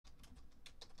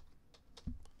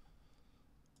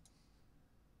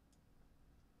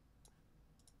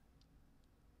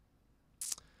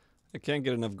I can't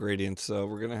get enough gradients, so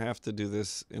we're going to have to do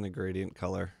this in a gradient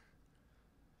color.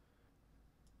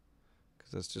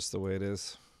 Because that's just the way it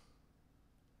is.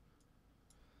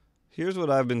 Here's what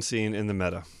I've been seeing in the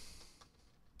meta.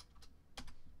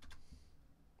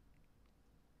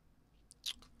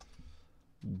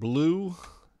 Blue,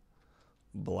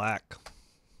 black,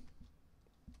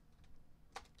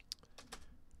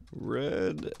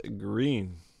 red,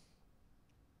 green,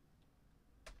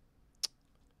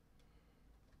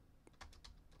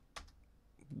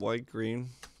 white, green.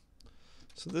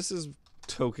 So this is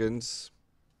tokens.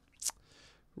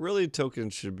 Really,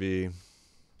 tokens should be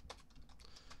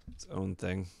its own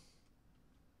thing.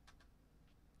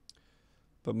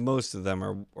 But most of them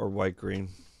are white, green.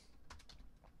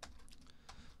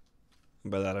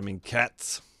 And by that I mean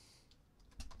cats.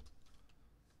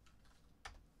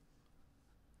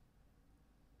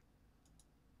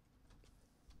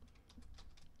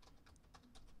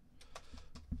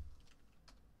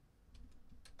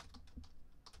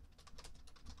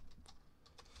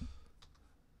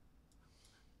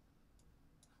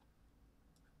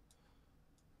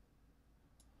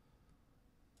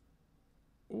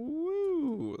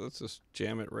 Woo! Let's just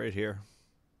jam it right here.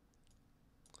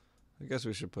 I guess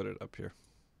we should put it up here.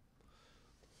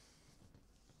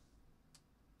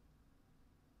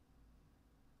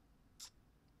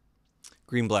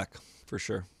 Green, black, for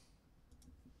sure.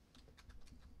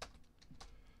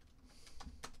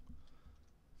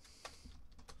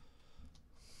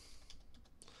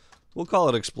 We'll call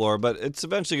it Explorer, but it's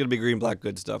eventually going to be green, black,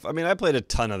 good stuff. I mean, I played a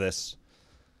ton of this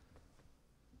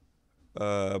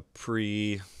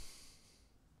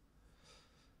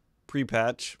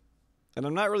pre-patch, and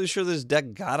I'm not really sure this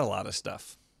deck got a lot of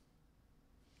stuff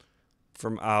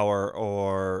from Hour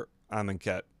or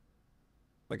Amonkhet.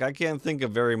 Like, I can't think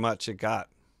of very much it got.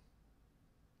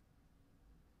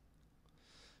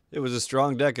 It was a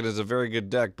strong deck. It is a very good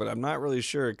deck, but I'm not really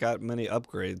sure it got many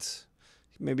upgrades.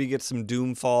 Maybe get some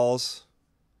Doom Falls.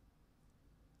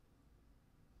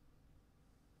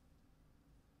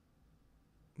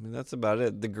 I mean, that's about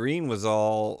it. The green was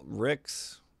all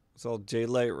Ricks. It's all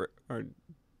J-Light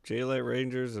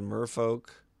Rangers and Merfolk.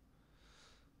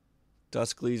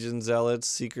 Dusk Legion Zealots,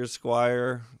 Seeker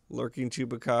Squire, Lurking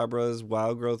Chupacabras,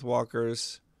 Wild Growth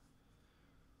Walkers.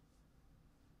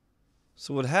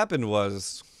 So what happened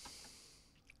was,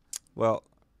 well,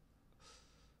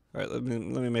 all right, let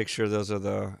me make sure those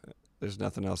are there's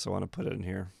nothing else I want to put in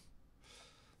here.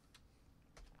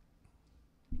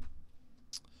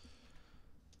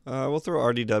 We'll throw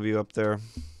RDW up there,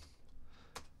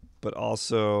 but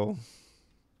also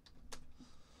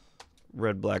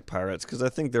Red Black Pirates, because I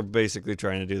think they're basically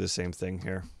trying to do the same thing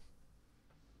here.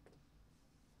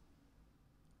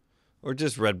 Or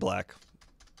just Red Black.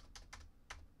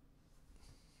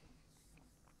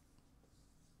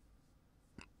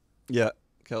 Yeah,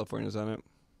 California's on it.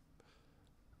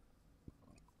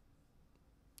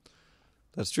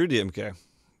 That's true, DMK.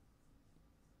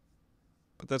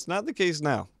 But that's not the case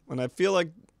now. And I feel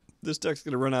like this deck's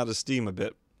going to run out of steam a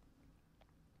bit.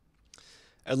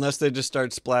 Unless they just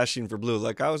start splashing for blue.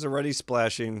 Like, I was already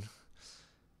splashing.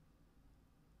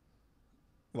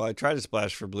 Well, I tried to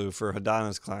splash for blue for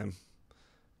Hadana's Climb.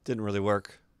 Didn't really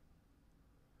work.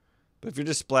 But if you're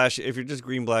just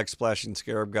green-black splashing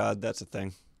Scarab God, that's a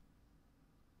thing.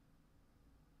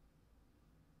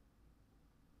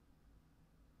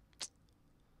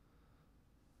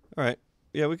 All right.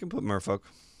 Yeah, we can put Merfolk.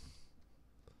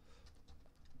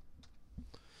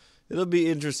 It'll be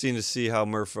interesting to see how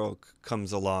Merfolk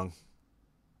comes along.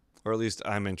 Or at least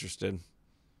I'm interested.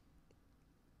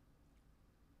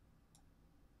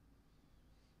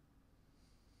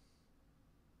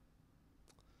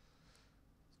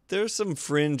 There's some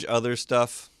fringe other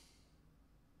stuff.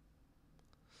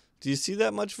 Do you see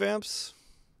that much, Vamps?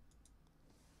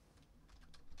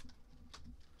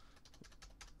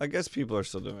 I guess people are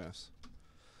still doing this.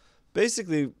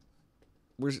 Basically,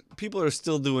 people are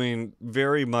still doing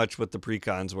very much what the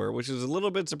precons were, which is a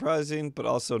little bit surprising, but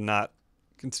also not,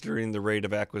 considering the rate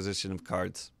of acquisition of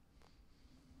cards.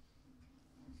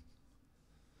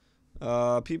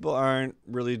 People aren't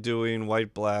really doing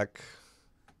white-black.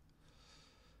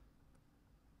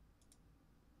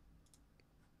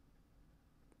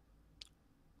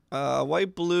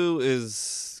 White-blue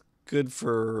is good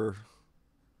for...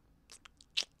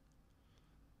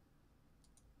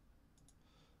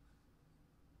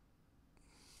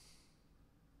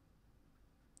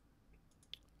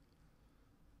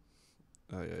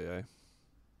 Ay, ay, ay.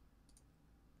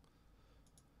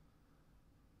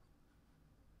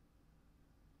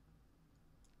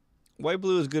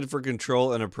 White-blue is good for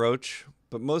control and approach,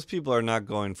 but most people are not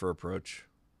going for approach.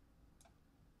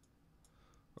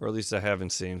 Or at least I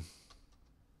haven't seen.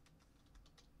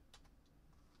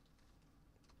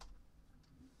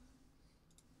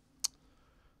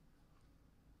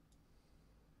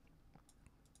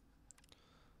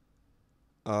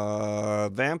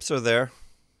 Vamps are there.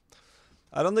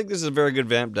 I don't think this is a very good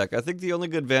vamp deck. I think the only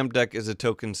good vamp deck is a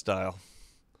token style,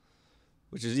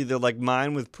 which is either like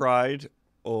mine with Pride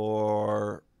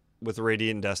or with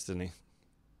Radiant Destiny.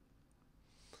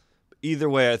 Either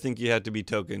way, I think you have to be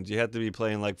tokens. You have to be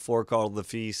playing like 4 Call to the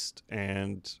Feast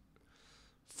and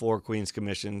 4 Queen's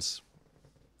Commissions.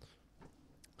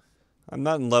 I'm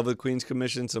not in love with Queen's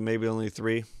Commission, so maybe only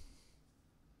 3.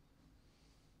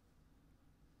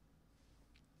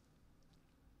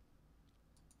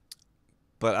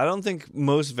 But I don't think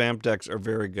most vamp decks are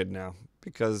very good now.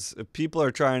 Because if people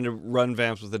are trying to run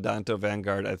vamps with the Danto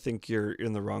Vanguard, I think you're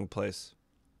in the wrong place.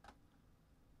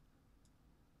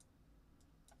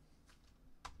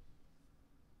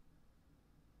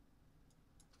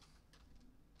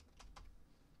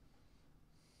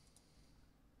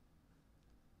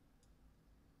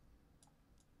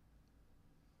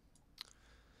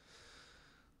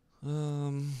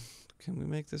 Can we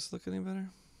make this look any better?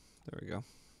 There we go.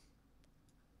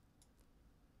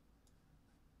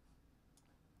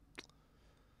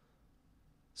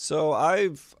 So I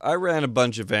ran a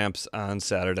bunch of vamps on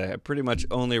Saturday. I pretty much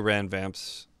only ran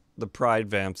vamps, the Pride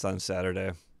vamps on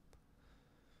Saturday.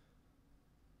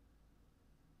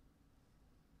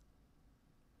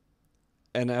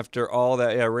 And after all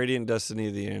that, yeah, Radiant Destiny,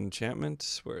 the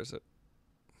enchantment, where is it?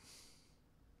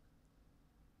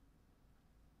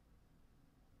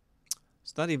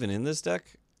 It's not even in this deck.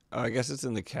 I guess it's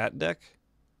in the cat deck.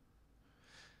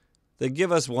 They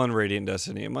give us 1 Radiant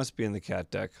Destiny. It must be in the cat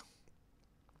deck.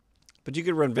 But you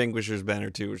could run Vanquisher's Banner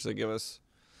too, which they give us.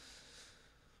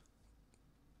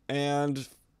 And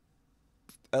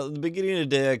at the beginning of the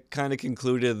day, I kind of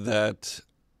concluded that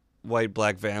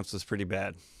white-black vamps was pretty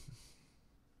bad.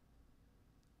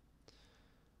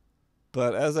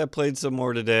 But as I played some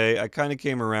more today, I kind of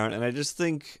came around, and I just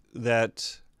think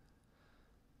that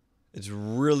it's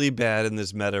really bad in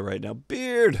this meta right now.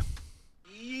 Beard!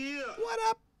 Yeah! What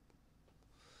up?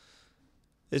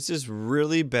 It's just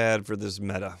really bad for this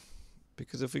meta.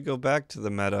 Because if we go back to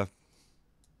the meta,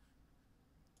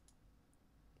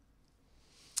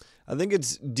 I think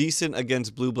it's decent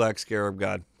against blue-black Scarab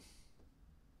God.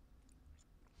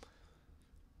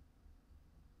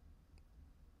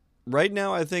 Right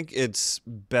now, I think it's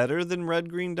better than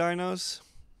red-green dinos.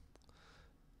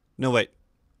 No, wait.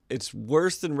 It's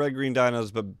worse than red-green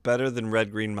dinos, but better than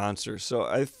red-green monsters. So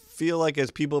I feel like as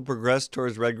people progress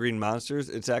towards red-green monsters,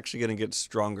 it's actually going to get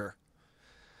stronger.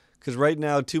 Because right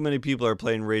now, too many people are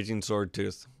playing Raging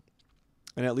Swordtooth.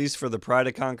 And at least for the Pride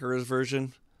of Conquerors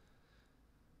version,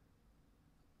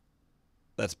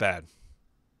 that's bad.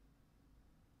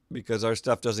 Because our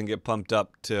stuff doesn't get pumped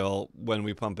up till when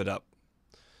we pump it up.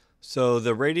 So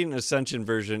the Radiant Ascension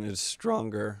version is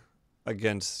stronger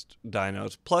against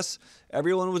dinos. Plus,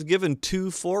 everyone was given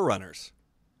 2 Forerunners.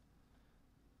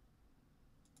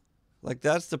 Like,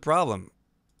 that's the problem.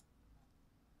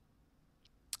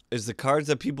 Is the cards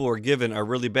that people were given are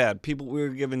really bad. We were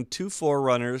given 2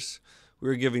 Forerunners. We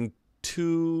were given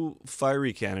 2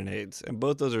 Fiery Cannonades. And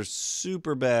both those are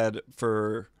super bad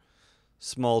for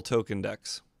small token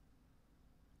decks.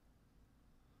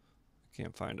 I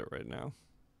can't find it right now.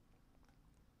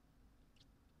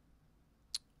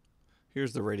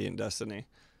 Here's the Radiant Destiny.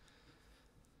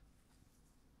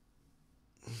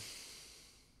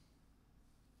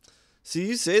 See,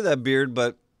 you say that, Beard,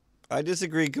 but I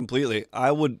disagree completely.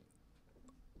 I would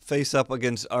face up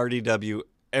against RDW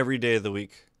every day of the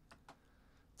week.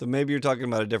 So maybe you're talking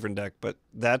about a different deck, but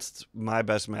that's my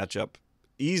best matchup.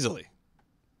 Easily.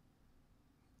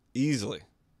 Easily.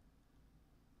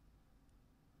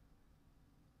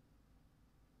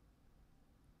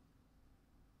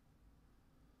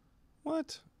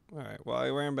 What? All right. Well, I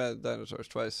ran bad dinosaurs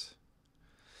twice.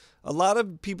 A lot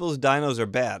of people's dinos are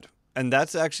bad. And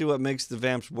that's actually what makes the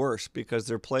vamps worse, because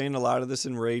they're playing a lot of this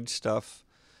enraged stuff.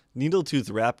 Needletooth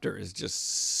Raptor is just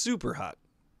super hot.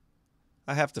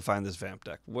 I have to find this vamp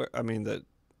deck.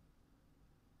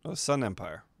 Sun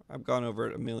Empire. I've gone over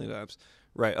it a million times.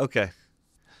 Right, okay.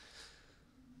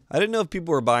 I didn't know if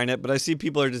people were buying it, but I see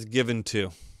people are just given 2.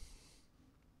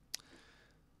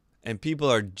 And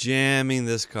people are jamming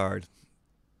this card.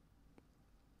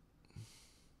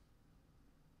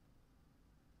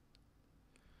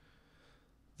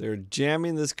 They're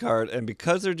jamming this card, and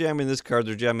because they're jamming this card,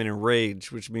 they're jamming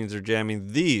Enrage, which means they're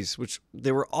jamming these, which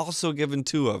they were also given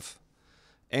 2 of,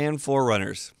 and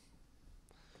Forerunners.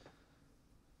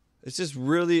 It's just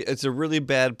really, it's a really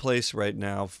bad place right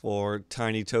now for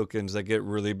tiny tokens that get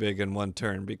really big in one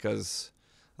turn because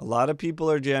a lot of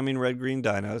people are jamming red-green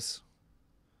dinos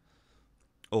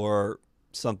or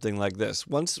something like this.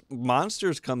 Once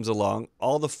monsters comes along,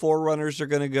 all the forerunners are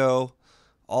going to go,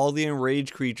 all the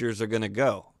enraged creatures are going to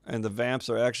go, and the vamps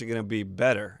are actually going to be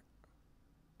better.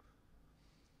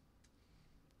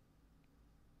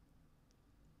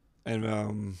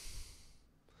 And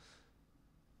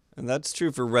that's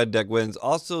true for red deck wins.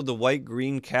 Also, the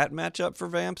white-green cat matchup for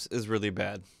vamps is really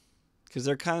bad because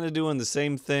they're kind of doing the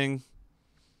same thing.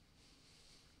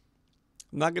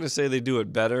 I'm not going to say they do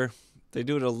it better. They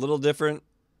do it a little different.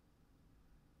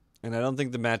 And I don't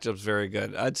think the matchup's very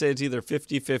good. I'd say it's either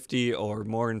 50-50 or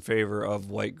more in favor of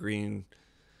white-green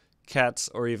cats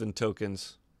or even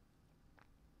tokens.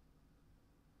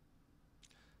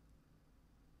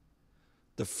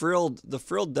 The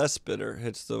frilled Death Spitter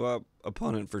hits the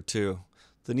opponent for 2.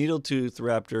 The Needletooth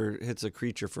Raptor hits a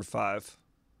creature for 5.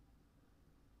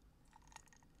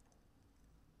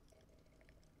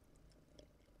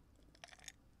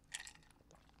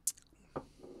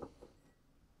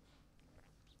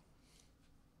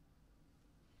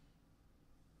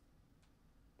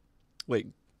 Wait,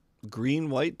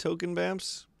 green-white token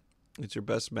vamps? It's your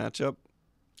best matchup?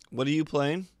 What are you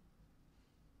playing?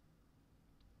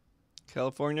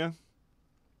 California?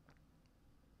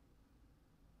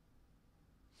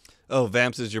 Oh,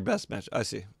 vamps is your best match. I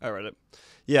see. I read it.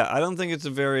 Yeah, I don't think it's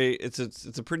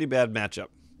it's a pretty bad matchup.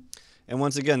 And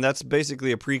once again, that's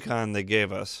basically a precon they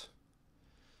gave us.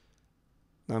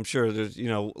 I'm sure there's,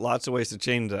 lots of ways to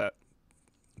change that.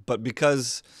 But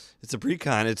because it's a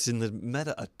precon, it's in the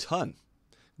meta a ton.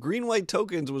 Green-white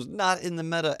tokens was not in the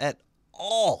meta at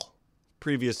all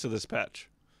previous to this patch.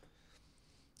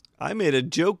 I made a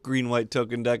joke green-white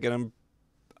token deck, and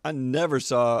I never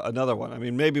saw another one. I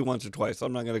mean, maybe once or twice.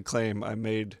 I'm not going to claim I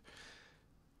made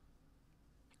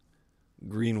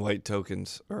green-white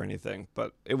tokens or anything,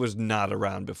 but it was not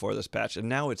around before this patch, and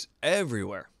now it's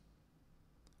everywhere.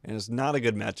 And it's not a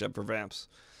good matchup for vamps.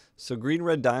 So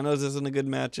green-red dinos isn't a good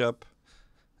matchup,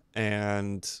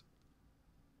 and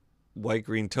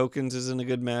white-green tokens isn't a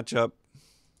good matchup.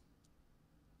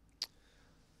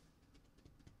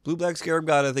 Blue-black Scarab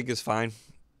God, I think, is fine.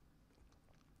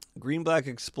 Green-black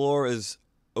Explorer is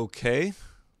okay.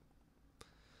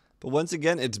 But once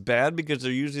again, it's bad because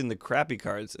they're using the crappy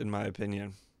cards, in my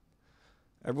opinion.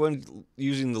 Everyone's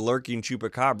using the Lurking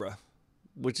Chupacabra,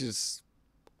 which is,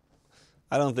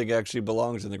 I don't think actually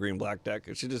belongs in the green-black deck.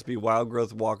 It should just be Wild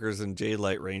Growth Walkers and Jade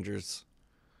Light Rangers.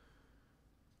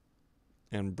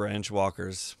 And Branch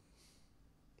Walkers.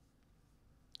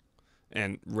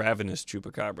 And Ravenous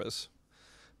Chupacabras.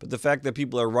 But the fact that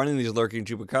people are running these Lurking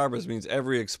Chupacabras means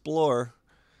every Explorer,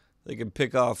 they can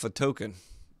pick off a token.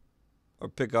 Or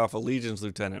pick off a Legion's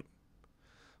Lieutenant.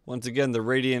 Once again, the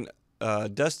Radiant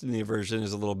Destiny version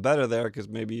is a little better there because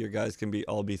maybe your guys can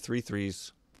all be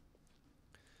 3/3s.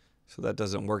 So that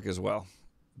doesn't work as well.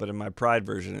 But in my Pride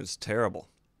version, it's terrible.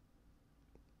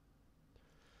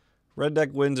 Red deck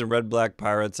wins and red-black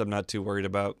Pirates I'm not too worried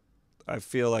about. I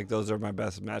feel like those are my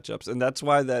best matchups. And that's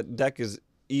why that deck is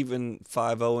even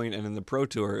 5-0ing and in the Pro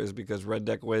Tour is because red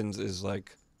deck wins is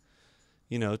like,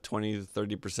 20 to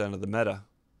 30% of the meta.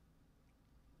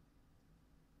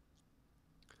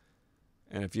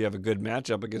 And if you have a good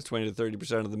matchup against 20 to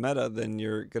 30% of the meta, then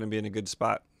you're going to be in a good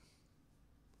spot.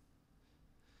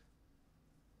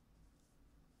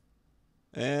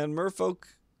 And Merfolk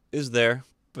is there,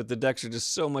 but the decks are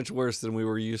just so much worse than we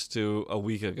were used to a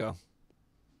week ago.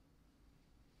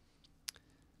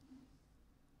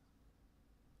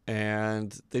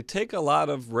 And they take a lot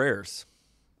of rares.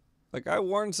 Like, I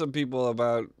warned some people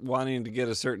about wanting to get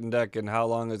a certain deck and how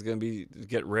long it's going to be to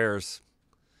get rares.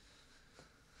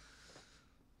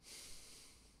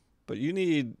 But you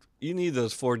need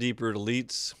those 4 deep root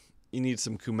elites. You need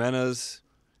some Kumenas.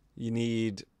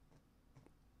 You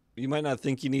might not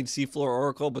think you need Seafloor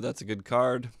Oracle, but that's a good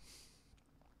card.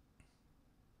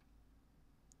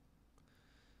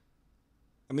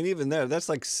 I mean, even there, that's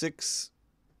like 6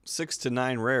 to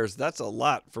 9 rares. That's a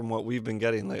lot from what we've been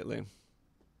getting lately.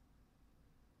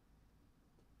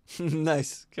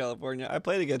 Nice, California. I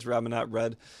played against Ramanat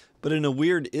Red, but in a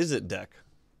weird Izzet deck.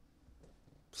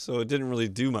 So it didn't really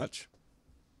do much.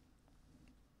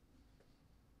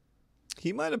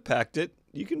 He might have packed it.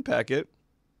 You can pack it.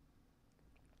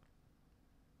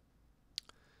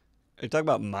 Are you talking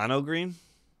about mono green?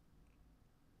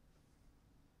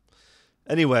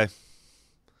 Anyway,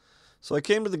 so I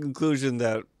came to the conclusion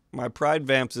that my Pride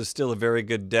Vamps is still a very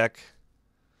good deck.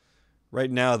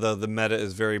 Right now, though, the meta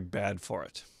is very bad for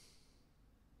it.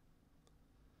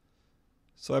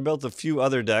 So I built a few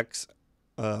other decks.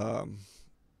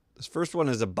 This first one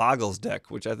is a Boggles deck,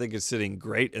 which I think is sitting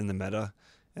great in the meta,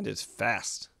 and it's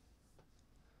fast.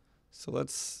 So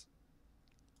let's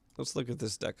look at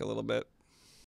this deck a little bit.